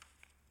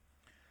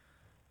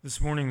This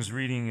morning's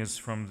reading is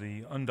from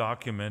the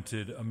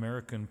undocumented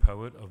American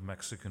poet of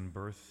Mexican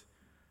birth,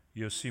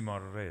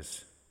 Yosimar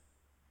Reyes.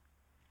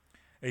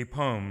 A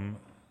poem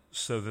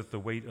so that the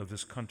weight of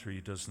this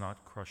country does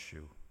not crush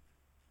you.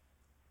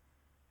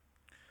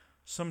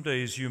 Some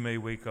days you may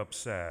wake up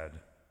sad.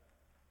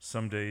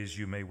 Some days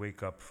you may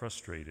wake up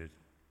frustrated.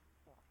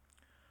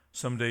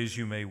 Some days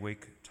you may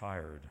wake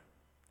tired.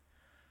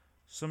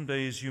 Some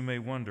days you may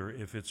wonder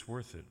if it's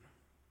worth it.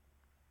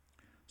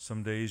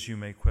 Some days you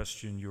may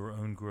question your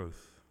own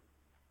growth.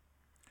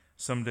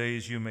 Some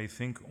days you may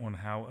think on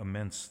how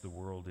immense the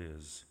world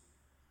is.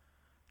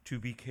 To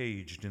be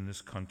caged in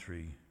this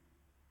country,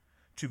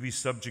 to be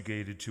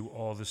subjugated to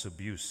all this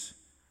abuse.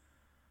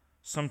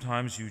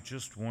 Sometimes you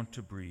just want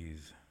to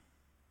breathe.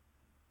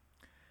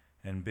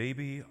 And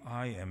baby,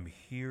 I am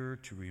here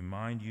to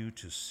remind you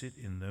to sit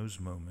in those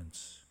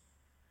moments,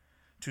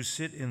 to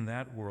sit in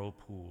that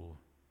whirlpool.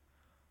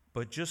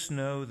 But just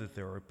know that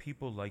there are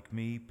people like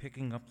me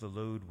picking up the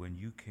load when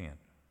you can't.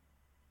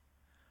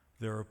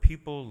 There are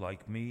people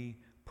like me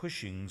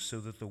pushing so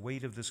that the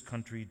weight of this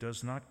country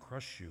does not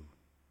crush you.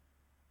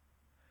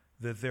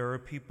 That there are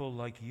people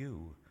like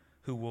you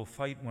who will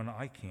fight when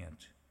I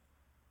can't.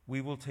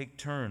 We will take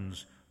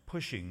turns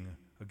pushing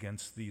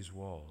against these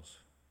walls.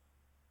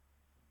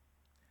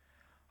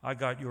 I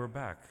got your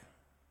back,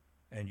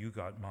 and you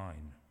got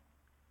mine.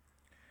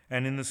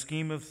 And in the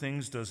scheme of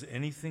things, does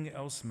anything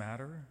else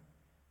matter?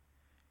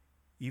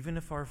 Even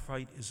if our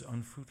fight is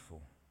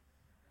unfruitful,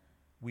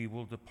 we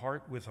will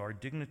depart with our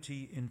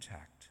dignity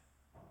intact.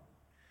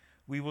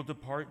 We will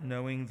depart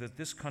knowing that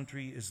this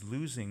country is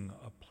losing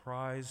a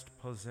prized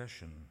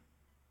possession.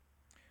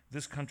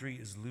 This country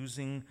is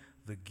losing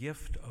the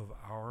gift of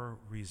our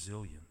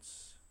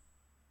resilience.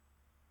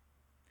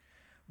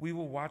 We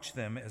will watch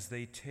them as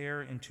they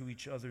tear into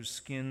each other's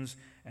skins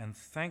and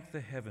thank the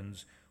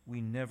heavens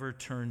we never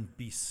turned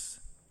beasts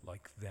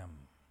like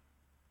them.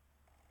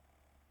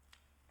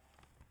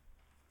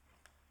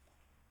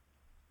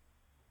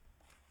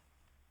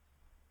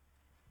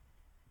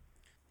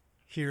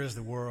 Here is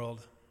the world.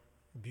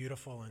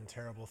 Beautiful and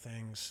terrible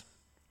things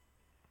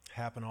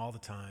happen all the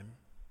time.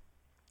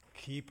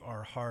 Keep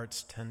our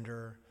hearts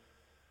tender.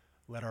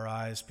 Let our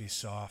eyes be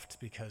soft,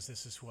 because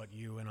this is what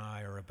you and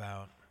I are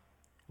about.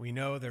 We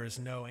know there is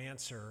no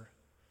answer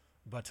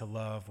but to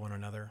love one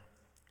another,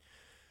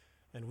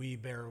 and we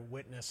bear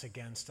witness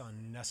against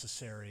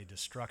unnecessary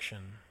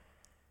destruction.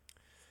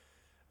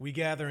 We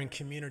gather in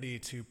community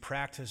to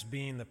practice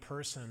being the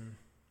person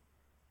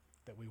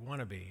that we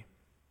want to be,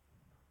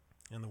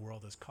 and the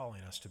world is calling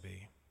us to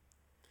be.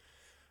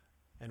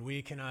 And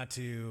we cannot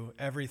do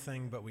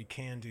everything, but we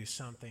can do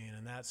something,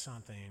 and that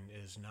something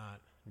is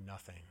not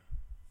nothing.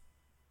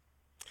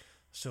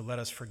 So let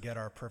us forget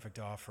our perfect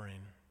offering.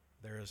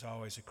 There is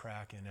always a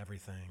crack in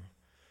everything.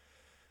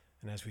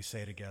 And as we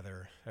say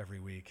together every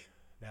week,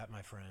 that,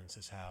 my friends,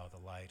 is how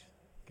the light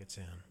gets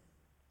in.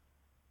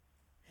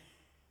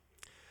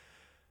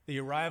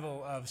 The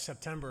arrival of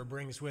September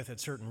brings with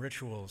it certain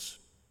rituals.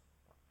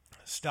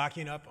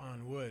 Stocking up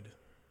on wood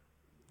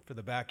for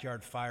the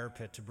backyard fire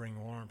pit to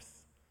bring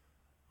warmth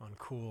on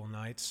cool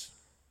nights.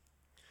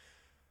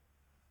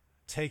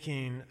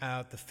 Taking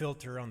out the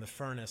filter on the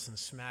furnace and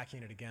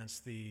smacking it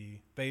against the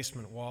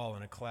basement wall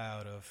in a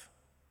cloud of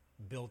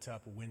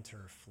built-up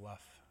winter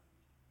fluff.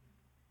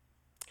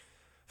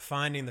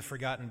 Finding the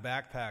forgotten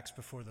backpacks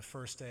before the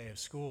first day of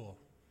school,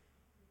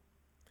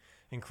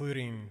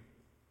 including,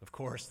 of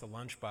course, the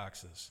lunch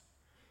boxes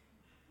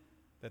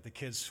that the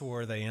kids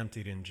swore they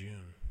emptied in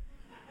June.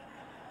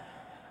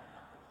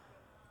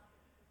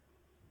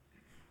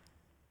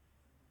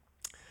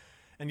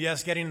 And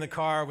yes, getting in the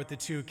car with the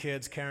two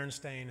kids, Karen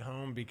staying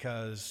home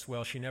because,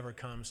 well, she never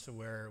comes to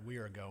where we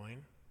are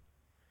going.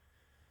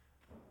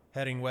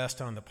 Heading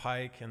west on the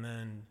Pike and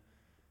then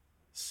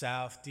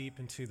south deep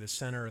into the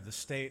center of the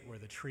state where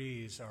the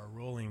trees are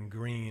rolling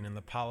green and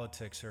the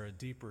politics are a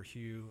deeper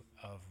hue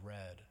of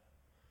red.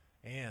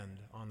 And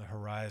on the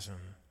horizon,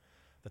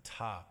 the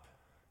top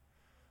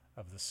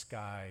of the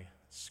sky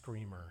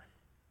screamer.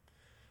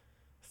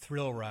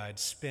 Thrill ride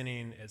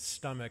spinning its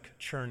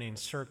stomach-churning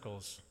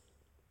circles,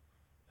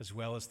 as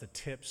well as the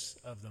tips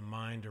of the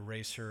mind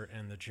eraser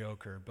and the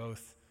Joker,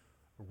 both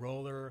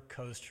roller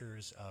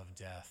coasters of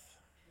death.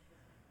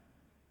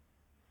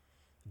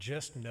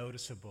 Just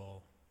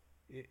noticeable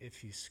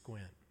if you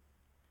squint.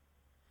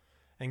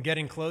 And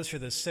getting closer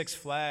to Six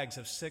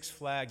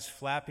Flags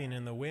flapping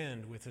in the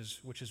wind,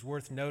 which is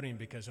worth noting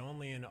because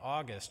only in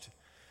August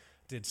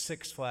did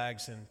Six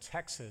Flags in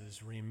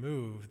Texas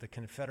remove the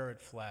Confederate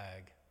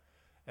flag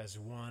as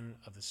one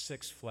of the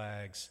Six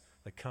Flags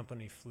the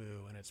company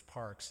flew in its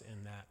parks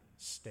in that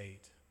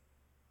state.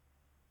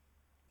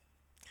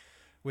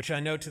 Which I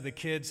know to the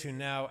kids who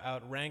now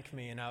outrank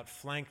me and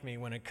outflank me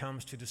when it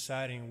comes to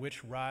deciding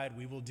which ride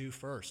we will do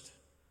first.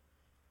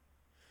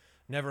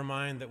 Never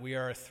mind that we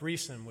are a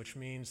threesome, which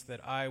means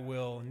that I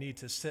will need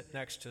to sit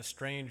next to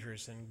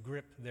strangers and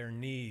grip their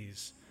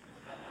knees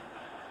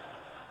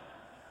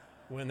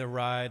when the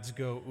rides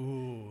go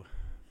ooh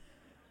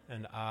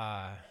and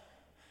ah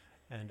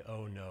and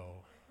oh no.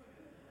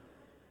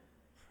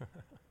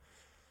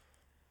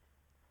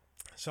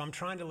 So I'm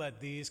trying to let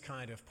these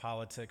kind of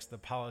politics, the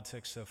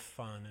politics of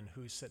fun and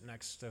who sit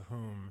next to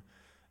whom,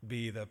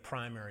 be the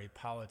primary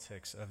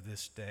politics of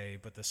this day.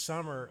 But the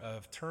summer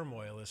of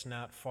turmoil is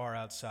not far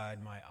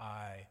outside my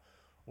eye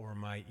or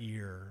my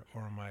ear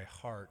or my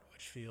heart,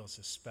 which feels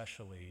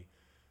especially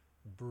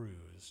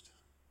bruised.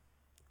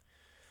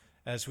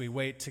 As we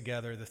wait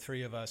together, the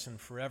three of us in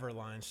forever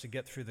lines, to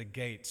get through the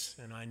gates,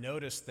 and I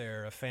noticed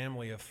there a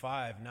family of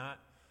 5 not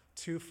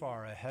too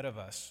far ahead of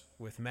us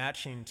with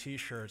matching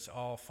t-shirts,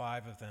 all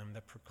 5 of them,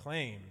 that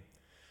proclaim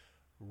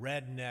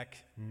Redneck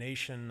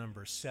Nation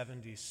number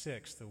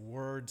 76, the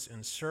words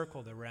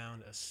encircled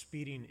around a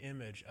speeding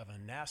image of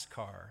a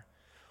NASCAR,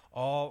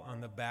 all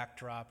on the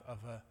backdrop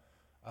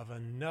of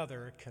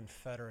another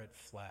Confederate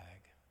flag,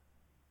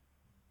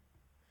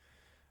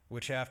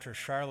 which after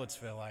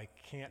Charlottesville I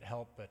can't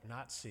help but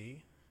not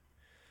see,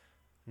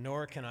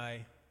 nor can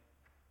I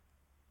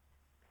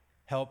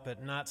help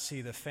but not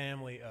see the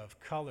family of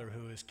color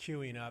who is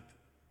queuing up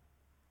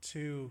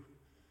 2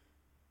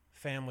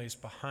 families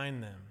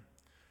behind them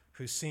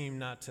who seem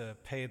not to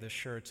pay the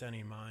shirts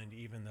any mind,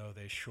 even though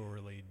they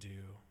surely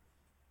do.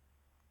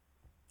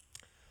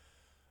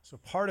 So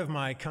part of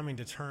my coming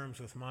to terms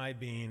with my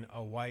being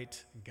a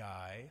white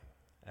guy,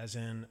 as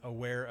in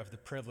aware of the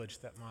privilege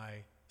that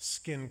my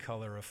skin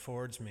color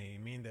affords me,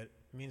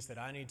 means that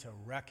I need to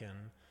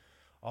reckon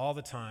all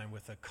the time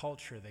with a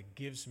culture that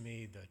gives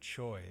me the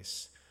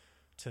choice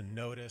to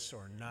notice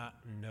or not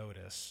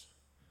notice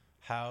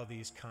how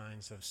these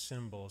kinds of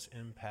symbols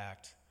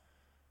impact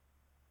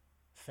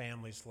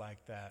families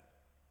like that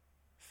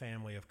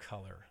family of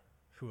color,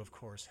 who of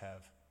course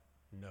have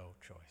no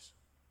choice.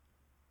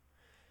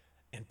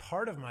 And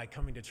part of my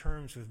coming to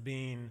terms with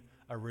being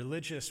a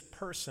religious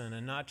person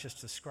and not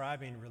just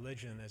describing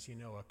religion as,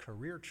 a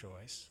career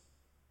choice,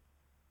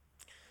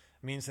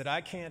 means that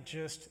I can't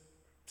just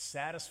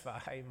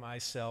satisfy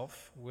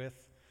myself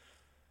with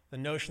the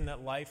notion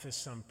that life is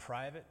some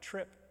private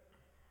trip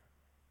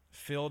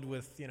filled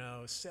with,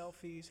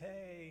 selfies,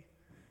 hey,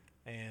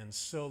 and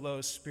solo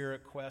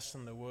spirit quests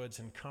in the woods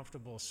and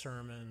comfortable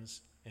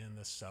sermons in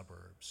the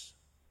suburbs.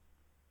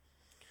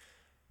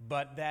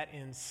 But that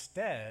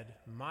instead,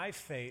 my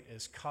fate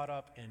is caught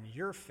up in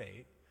your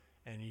fate,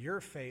 and your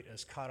fate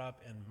is caught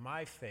up in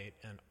my fate,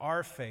 and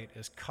our fate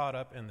is caught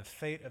up in the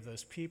fate of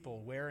those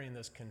people wearing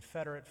those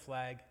Confederate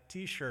flag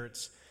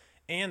t-shirts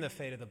and the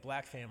fate of the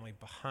black family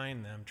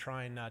behind them,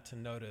 trying not to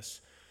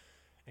notice.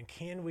 And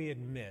can we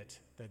admit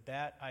that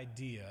that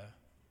idea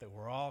that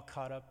we're all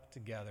caught up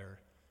together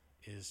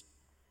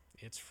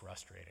it's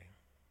frustrating?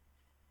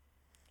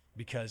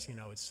 Because,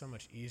 it's so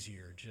much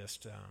easier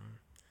just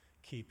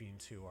keeping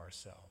to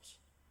ourselves.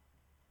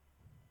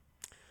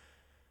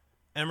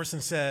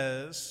 Emerson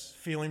says,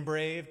 feeling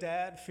brave,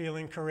 Dad?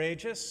 Feeling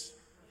courageous?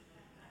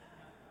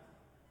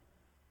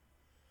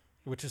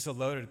 Which is a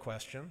loaded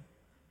question.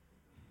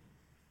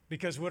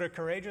 Because would a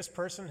courageous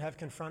person have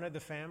confronted the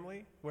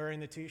family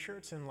wearing the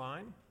t-shirts in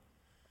line?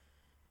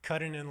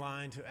 Cutting in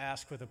line to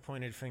ask with a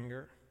pointed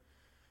finger?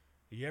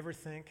 You ever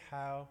think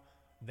how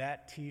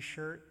that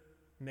t-shirt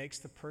makes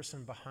the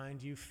person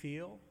behind you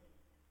feel?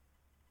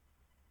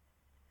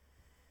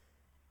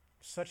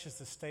 Such is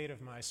the state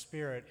of my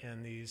spirit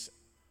in these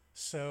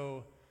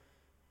so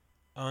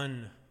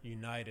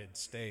ununited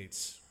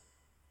states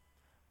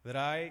that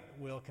I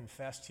will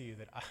confess to you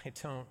that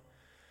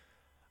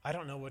I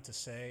don't know what to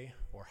say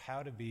or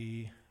how to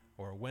be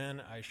or when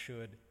I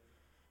should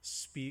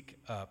speak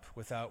up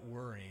without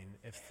worrying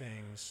if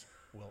things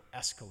will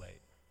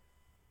escalate.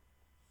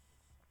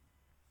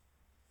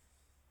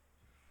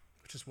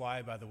 Which is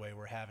why, by the way,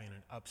 we're having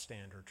an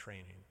upstander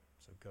training,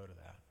 so go to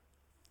that.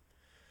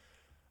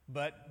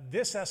 But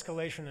this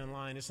escalation in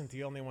line isn't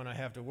the only one I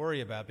have to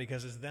worry about,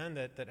 because it's then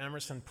that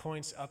Emerson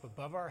points up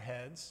above our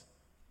heads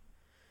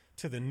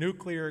to the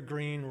nuclear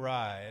green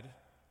ride,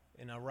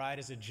 and a ride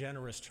is a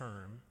generous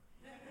term,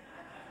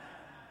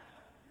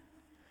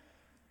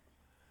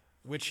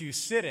 which you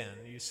sit in.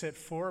 You sit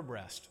 4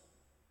 abreast,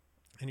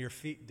 and your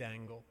feet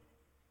dangle.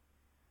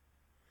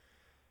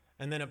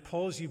 And then it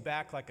pulls you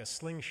back like a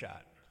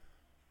slingshot.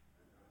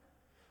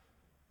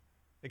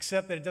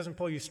 Except that it doesn't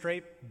pull you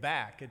straight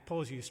back. It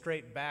pulls you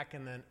straight back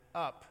and then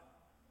up.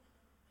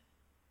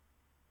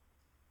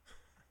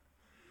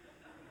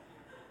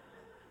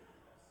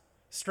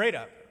 Straight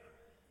up.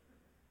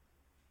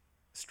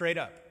 Straight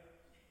up.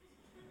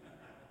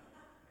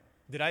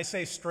 Did I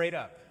say straight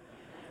up?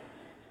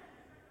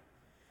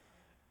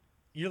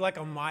 You're like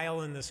a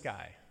mile in the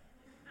sky.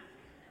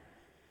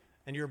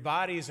 And your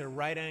body's a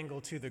right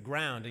angle to the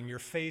ground, and your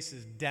face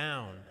is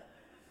down.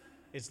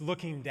 It's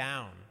looking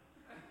down.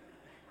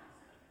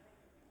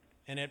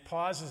 And it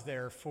pauses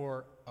there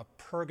for a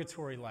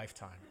purgatory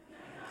lifetime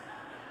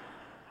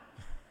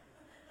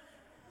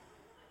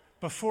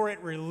before it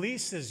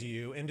releases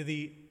you into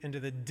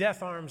the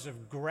death arms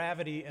of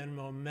gravity and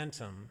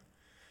momentum,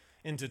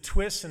 into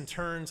twists and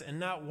turns, and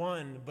not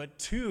 1, but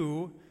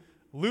 2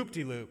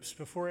 loop-de-loops,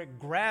 before it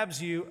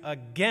grabs you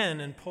again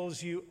and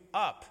pulls you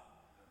up,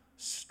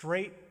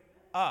 straight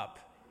up,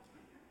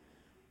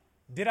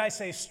 Did I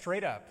say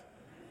straight up?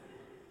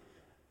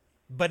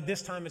 But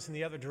this time it's in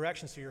the other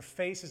direction, so your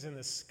face is in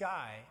the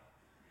sky.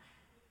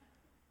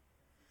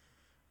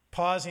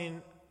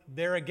 Pausing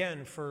there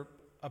again for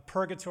a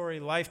purgatory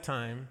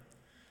lifetime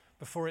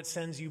before it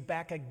sends you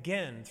back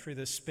again through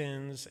the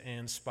spins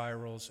and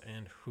spirals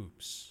and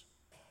hoops.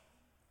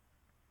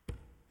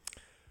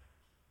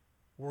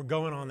 We're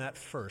going on that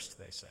first,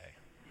 they say.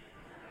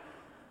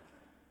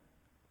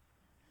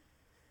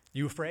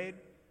 You afraid?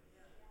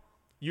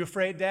 You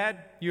afraid,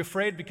 Dad? You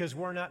afraid because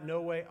we're not?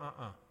 No way,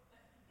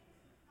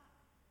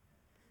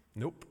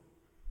 Nope.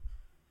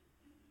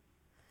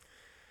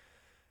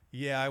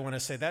 Yeah, I want to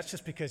say that's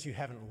just because you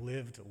haven't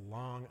lived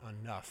long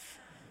enough.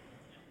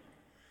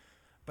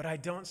 But I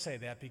don't say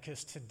that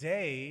because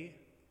today,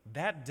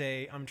 that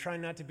day, I'm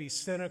trying not to be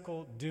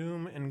cynical,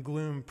 doom and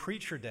gloom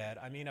preacher dad.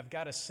 I mean, I've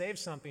got to save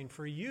something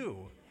for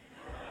you.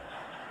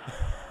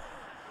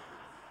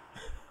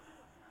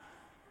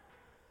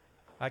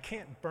 I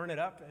can't burn it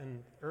up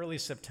in early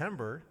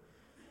September.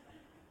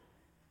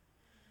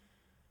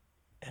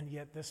 And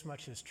yet this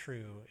much is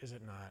true, is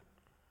it not?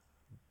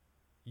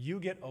 You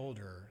get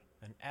older,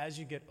 and as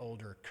you get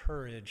older,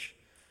 courage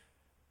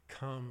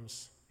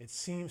comes, it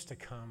seems to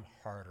come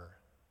harder,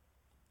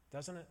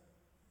 doesn't it?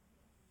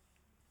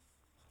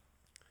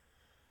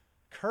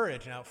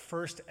 Courage, now,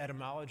 first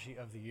etymology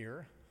of the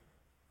year.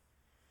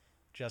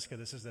 Jessica,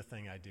 this is the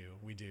thing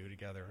we do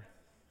together.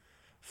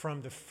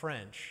 From the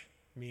French,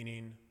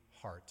 meaning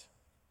heart.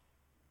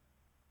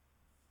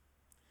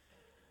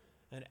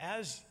 And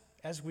as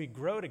we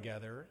grow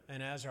together,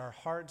 and as our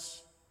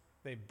hearts,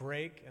 they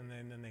break, and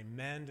then they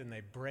mend, and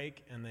they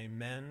break, and they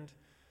mend,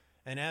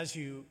 and as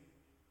you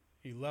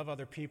love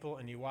other people,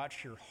 and you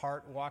watch your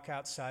heart walk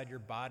outside your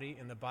body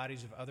in the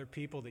bodies of other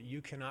people that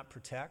you cannot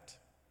protect,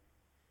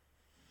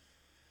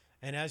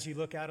 and as you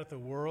look out at the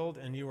world,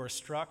 and you are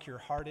struck, your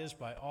heart is,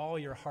 by all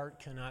your heart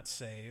cannot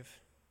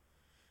save,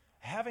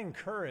 having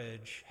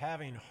courage,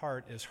 having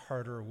heart is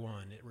harder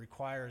won. It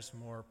requires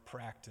more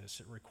practice.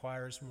 It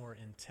requires more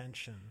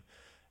intention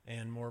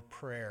and more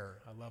prayer.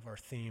 I love our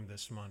theme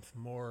this month,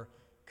 more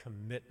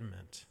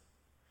commitment,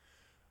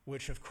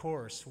 which, of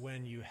course,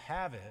 when you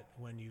have it,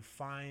 when you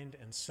find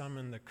and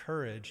summon the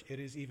courage,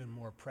 it is even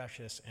more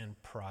precious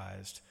and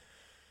prized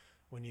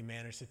when you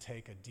manage to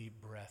take a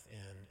deep breath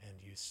in and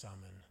you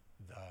summon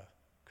the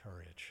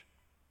courage.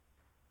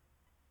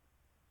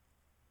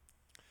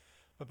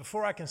 But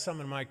before I can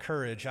summon my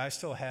courage, I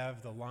still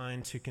have the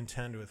line to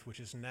contend with, which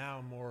is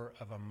now more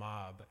of a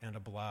mob and a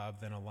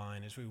blob than a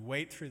line, as we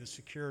wait through the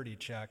security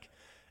check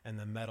and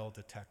the metal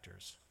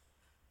detectors.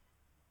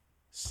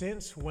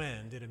 Since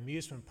when did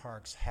amusement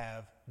parks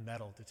have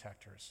metal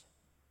detectors?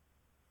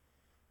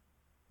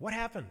 What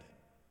happened?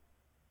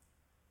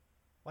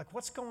 Like,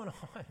 what's going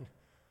on?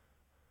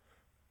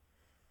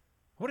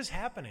 What is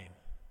happening?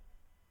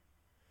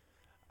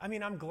 I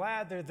mean, I'm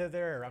glad they're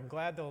there. I'm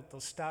glad they'll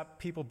stop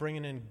people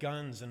bringing in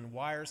guns and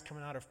wires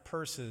coming out of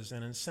purses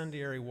and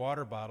incendiary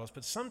water bottles.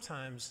 But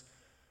sometimes,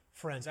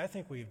 friends, I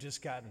think we've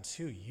just gotten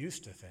too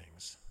used to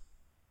things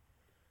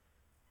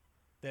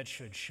that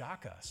should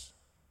shock us.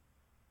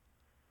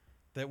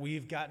 That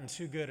we've gotten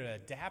too good at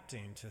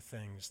adapting to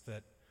things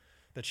that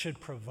should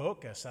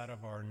provoke us out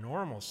of our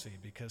normalcy,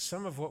 because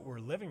some of what we're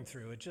living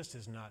through, it just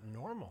is not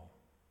normal.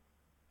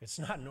 It's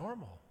not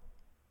normal.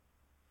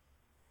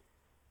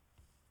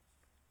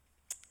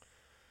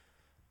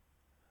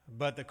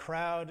 But the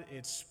crowd,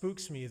 it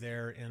spooks me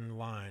there in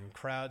line.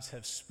 Crowds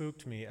have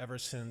spooked me ever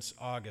since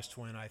August,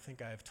 when I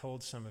think I've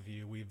told some of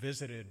you we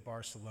visited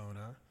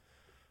Barcelona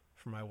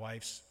for my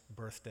wife's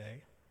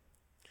birthday.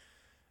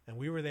 And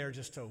we were there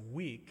just a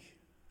week,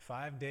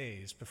 5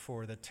 days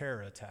before the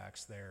terror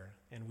attacks there.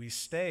 And we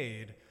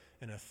stayed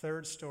in a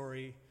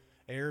third-story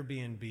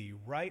Airbnb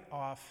right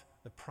off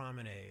the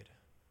promenade.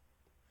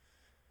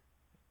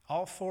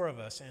 All four of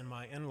us and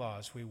my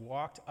in-laws, we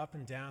walked up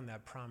and down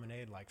that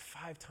promenade like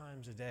 5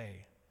 times a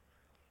day.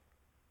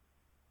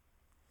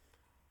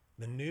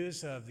 The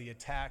news of the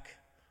attack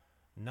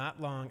not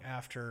long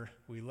after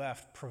we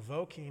left,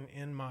 provoking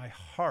in my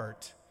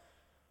heart,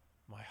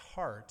 my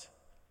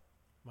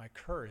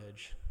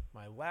courage,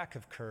 my lack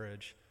of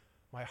courage,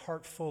 my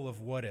heart full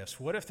of what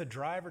ifs. What if the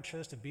driver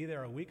chose to be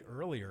there a week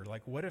earlier?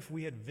 Like, what if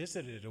we had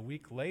visited a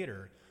week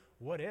later?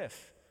 What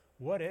if?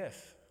 What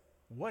if?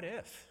 What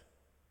if?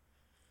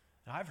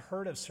 Now, I've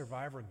heard of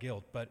survivor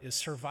guilt, but is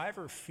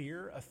survivor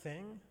fear a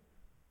thing?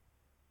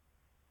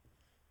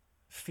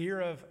 Fear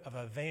of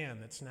a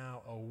van that's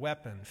now a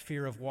weapon,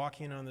 fear of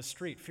walking on the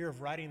street, fear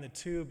of riding the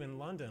tube in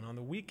London on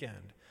the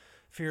weekend,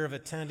 fear of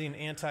attending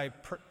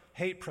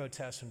anti-hate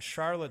protests in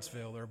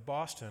Charlottesville or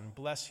Boston.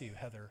 Bless you,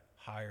 Heather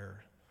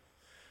Heyer.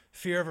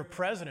 Fear of a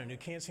president who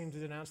can't seem to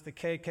denounce the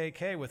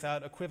KKK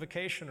without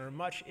equivocation or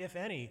much, if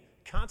any,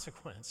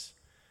 consequence.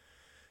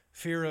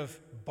 Fear of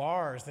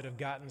bars that have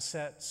gotten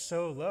set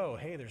so low,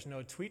 hey, there's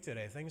no tweet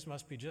today, things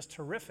must be just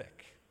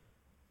terrific.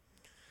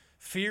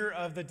 Fear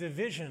of the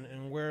division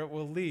and where it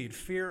will lead.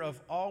 Fear of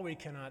all we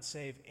cannot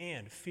save,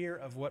 and fear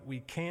of what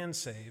we can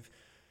save.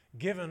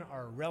 given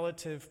our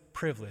relative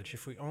privilege,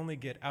 if we only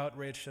get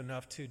outraged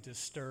enough to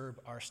disturb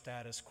our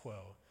status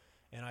quo.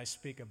 And I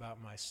speak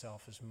about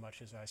myself as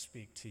much as I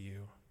speak to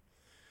you.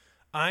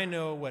 I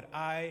know what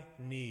I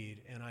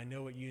need, and I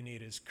know what you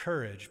need is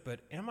courage,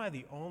 but am I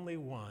the only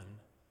one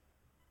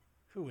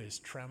who is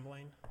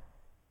trembling?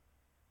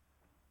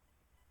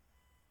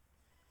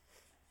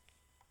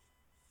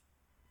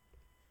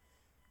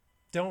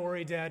 Don't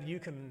worry, Dad, you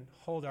can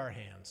hold our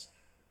hands.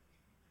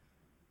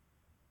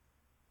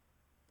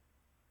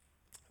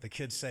 The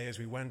kids say as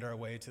we wend our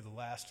way to the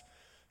last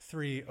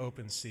 3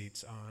 open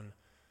seats on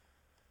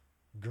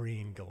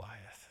Green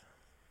Goliath.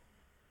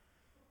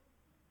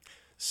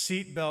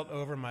 Seatbelt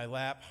over my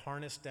lap,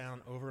 harness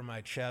down over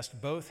my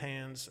chest, both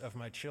hands of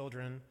my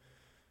children,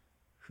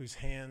 whose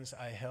hands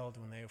I held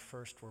when they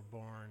first were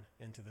born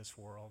into this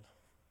world,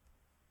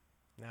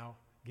 now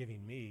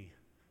giving me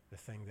the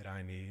thing that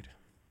I need.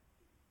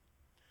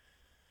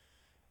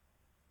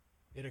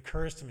 It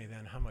occurs to me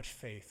then how much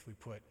faith we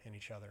put in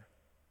each other.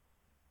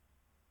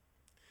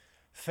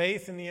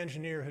 Faith in the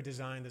engineer who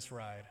designed this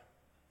ride.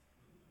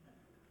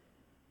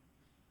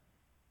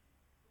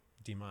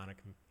 Demonic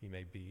he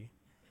may be.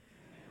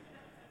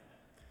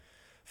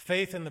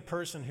 Faith in the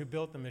person who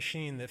built the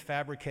machine that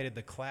fabricated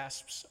the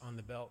clasps on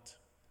the belt.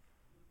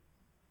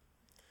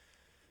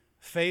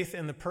 Faith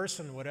in the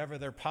person, whatever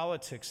their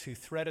politics, who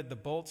threaded the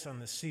bolts on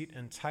the seat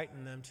and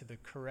tightened them to the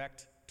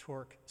correct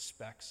torque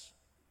specs.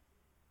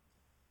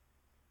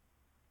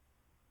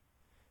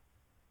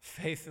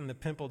 Faith in the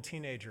pimpled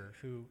teenager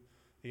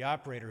the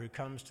operator who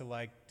comes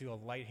to do a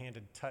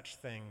light-handed touch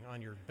thing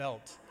on your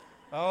belt.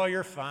 Oh,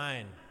 you're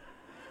fine.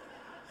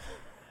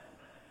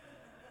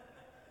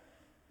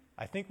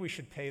 I think we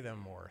should pay them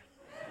more.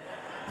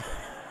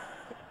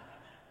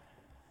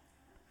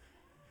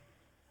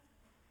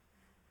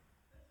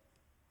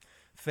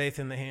 Faith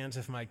in the hands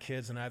of my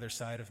kids on either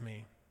side of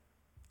me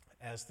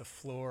as the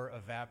floor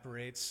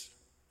evaporates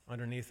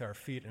underneath our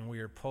feet and we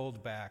are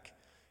pulled back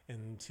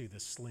into the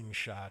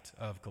slingshot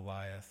of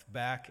Goliath.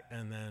 Back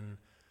and then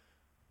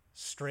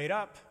straight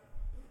up.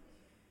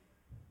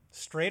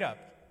 Straight up.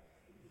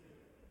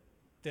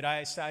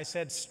 I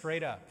said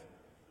straight up.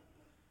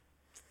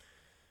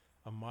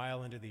 A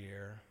mile into the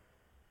air.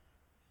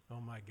 Oh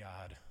my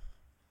God.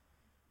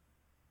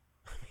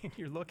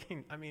 You're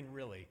looking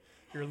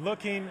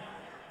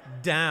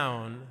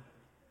down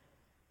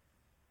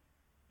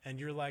and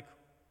you're like,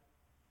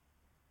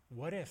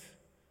 what if?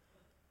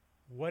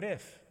 What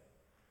if?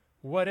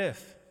 What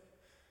if?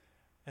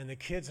 And the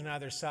kids on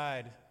either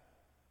side,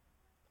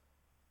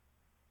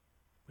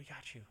 we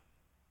got you.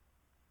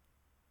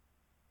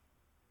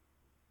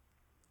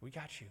 We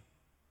got you.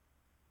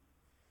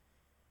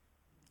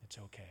 It's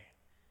okay.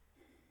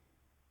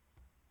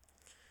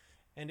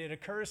 And it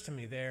occurs to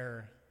me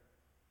there,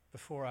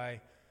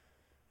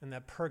 in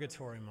that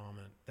purgatory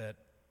moment, that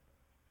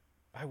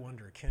I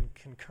wonder, can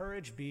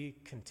courage be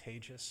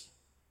contagious?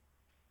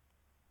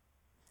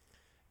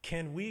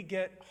 Can we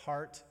get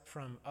heart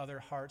from other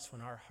hearts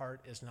when our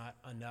heart is not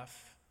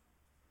enough?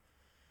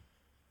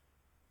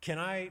 Can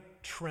I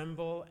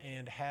tremble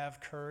and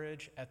have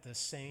courage at the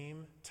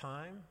same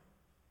time?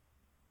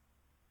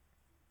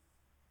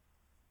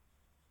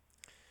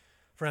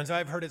 Friends,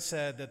 I've heard it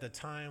said that the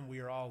time we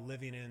are all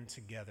living in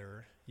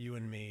together, you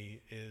and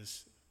me,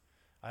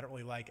 I don't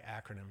really like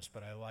acronyms,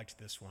 but I liked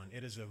this one.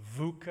 It is a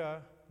VUCA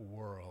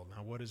world.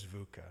 Now, what is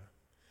VUCA?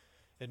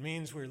 It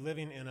means we're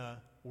living in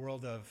a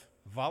world of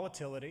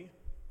volatility,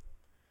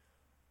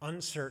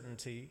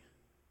 uncertainty,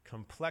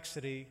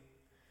 complexity,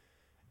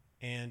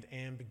 and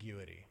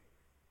ambiguity.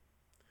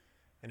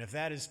 And if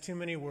that is too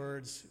many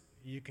words,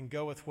 you can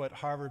go with what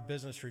Harvard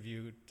Business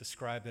Review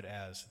described it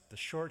as, the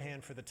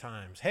shorthand for the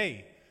times.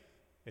 Hey,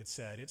 it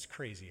said, it's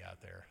crazy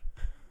out there.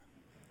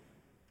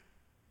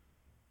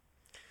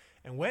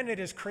 And when it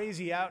is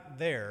crazy out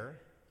there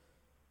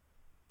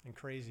and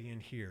crazy in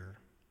here,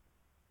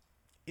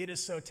 it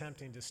is so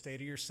tempting to stay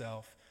to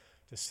yourself,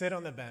 to sit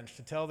on the bench,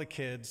 to tell the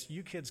kids,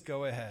 you kids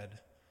go ahead.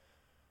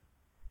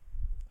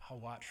 I'll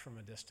watch from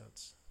a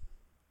distance.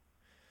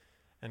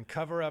 And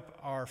cover up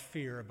our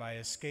fear by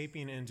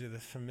escaping into the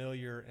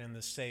familiar and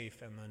the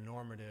safe and the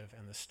normative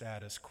and the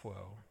status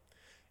quo.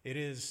 It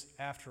is,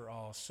 after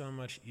all, so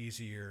much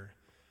easier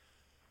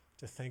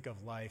to think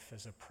of life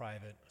as a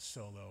private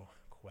solo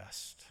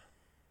quest.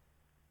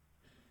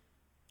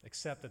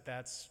 Except that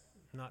that's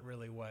not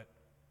really what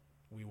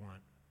we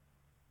want,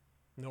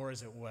 nor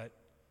is it what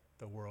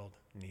the world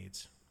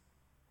needs.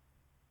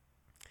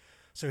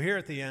 So here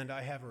at the end,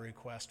 I have a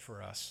request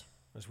for us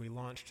as we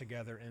launch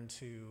together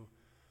into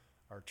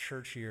our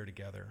church year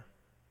together.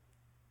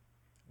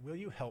 Will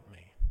you help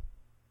me?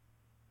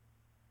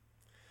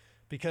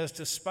 Because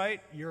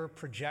despite your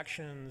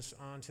projections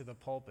onto the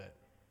pulpit,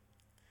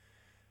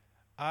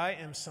 I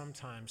am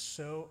sometimes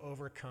so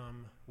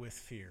overcome with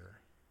fear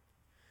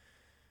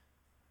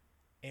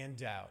and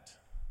doubt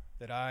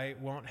that I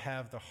won't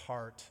have the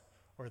heart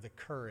or the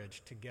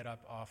courage to get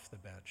up off the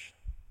bench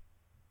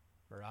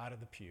or out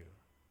of the pew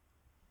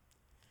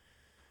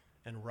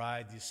and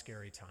ride these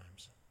scary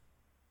times.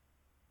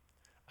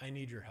 I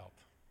need your help.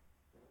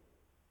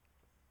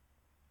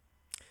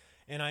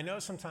 And I know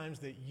sometimes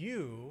that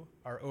you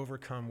are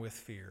overcome with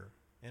fear,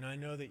 and I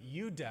know that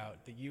you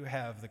doubt that you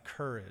have the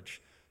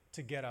courage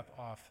to get up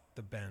off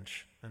the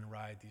bench and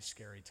ride these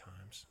scary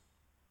times.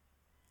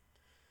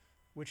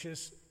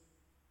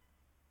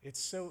 It's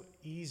so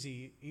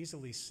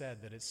easily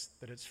said that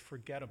it's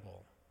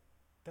forgettable.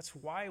 That's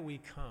why we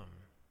come.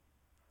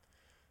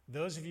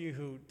 Those of you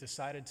who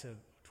decided to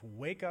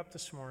wake up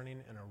this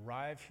morning and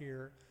arrive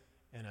here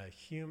in a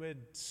humid,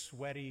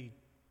 sweaty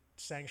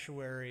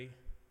sanctuary,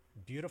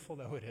 beautiful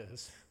though it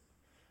is,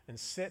 and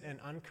sit in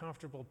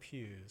uncomfortable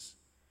pews,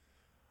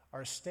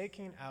 are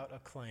staking out a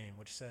claim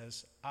which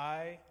says,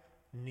 I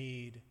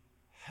need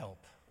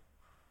help.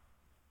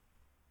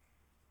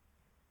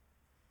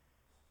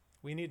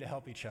 We need to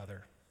help each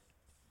other.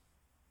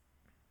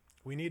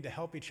 We need to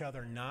help each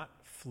other not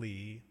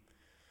flee,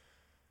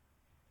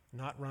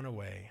 not run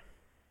away,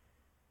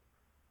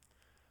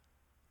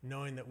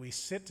 knowing that we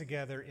sit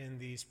together in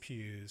these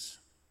pews,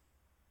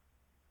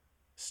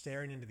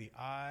 staring into the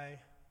eye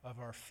of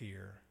our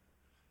fear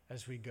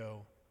as we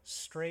go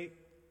straight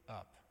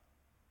up.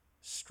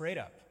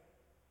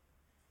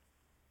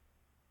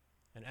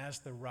 And as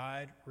the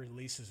ride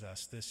releases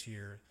us this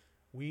year,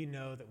 we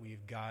know that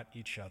we've got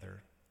each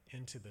other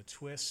into the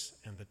twists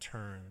and the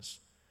turns,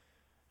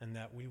 and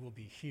that we will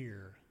be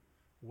here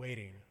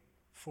waiting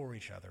for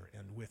each other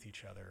and with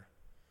each other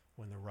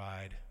when the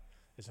ride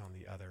is on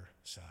the other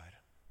side.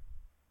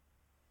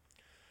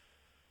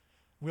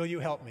 Will you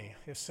help me?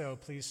 If so,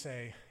 please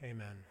say amen.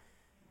 Amen.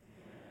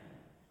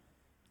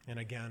 And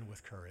again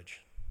with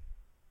courage.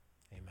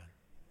 Amen.